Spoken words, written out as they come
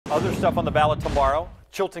Other stuff on the ballot tomorrow.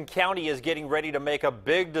 Chilton County is getting ready to make a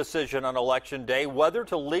big decision on Election Day, whether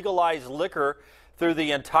to legalize liquor through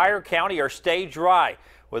the entire county or stay dry,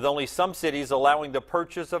 with only some cities allowing the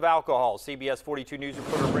purchase of alcohol. CBS 42 News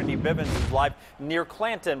reporter Brittany Bivens is live near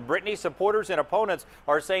Clanton. Brittany, supporters and opponents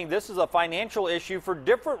are saying this is a financial issue for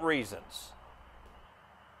different reasons.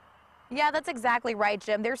 Yeah, that's exactly right,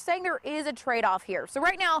 Jim. They're saying there is a trade-off here. So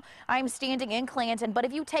right now, I'm standing in Clanton, but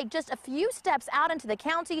if you take just a few steps out into the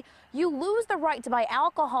county, you lose the right to buy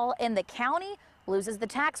alcohol, and the county loses the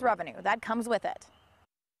tax revenue that comes with it.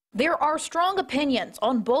 There are strong opinions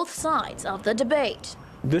on both sides of the debate.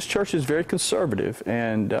 This church is very conservative,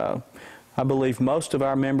 and I believe most of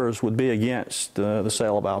our members would be against the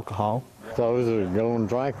sale of alcohol. Those that are going to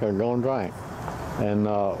drink are going to drink, and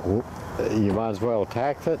you might as well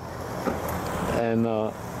tax it and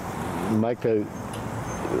make the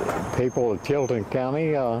people of Chilton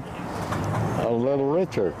County a little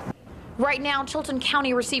richer. Right now, Chilton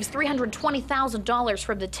County receives $320,000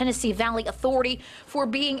 from the Tennessee Valley Authority for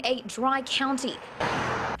being a dry county.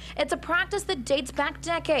 It's a practice that dates back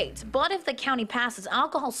decades, but if the county passes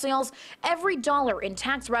alcohol sales, every dollar in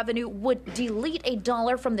tax revenue would delete a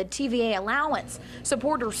dollar from the TVA allowance.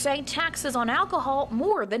 Supporters say taxes on alcohol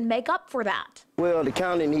more than make up for that. Well, the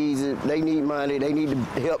county needs it. They need money. They need to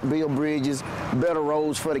help build bridges, better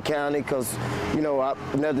roads for the county, because, you know,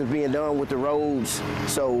 nothing's being done with the roads,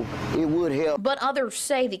 so it would help. But others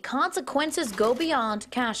say the consequences go beyond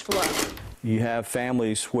cash flow. You have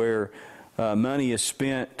families where money is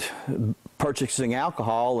spent purchasing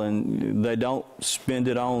alcohol and they don't spend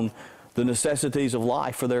it on the necessities of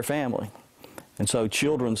life for their family. And so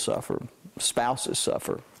children suffer, spouses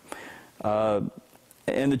suffer.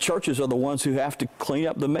 And the churches are the ones who have to clean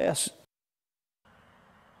up the mess.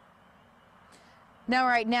 Now,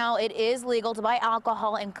 right now, it is legal to buy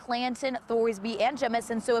alcohol in Clanton, Thorsby, and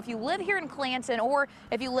Jemison. So if you live here in Clanton or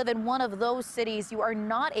if you live in one of those cities, you are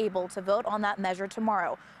not able to vote on that measure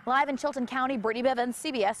tomorrow. Live in Chilton County, Brittany Bivens,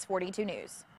 CBS 42 News.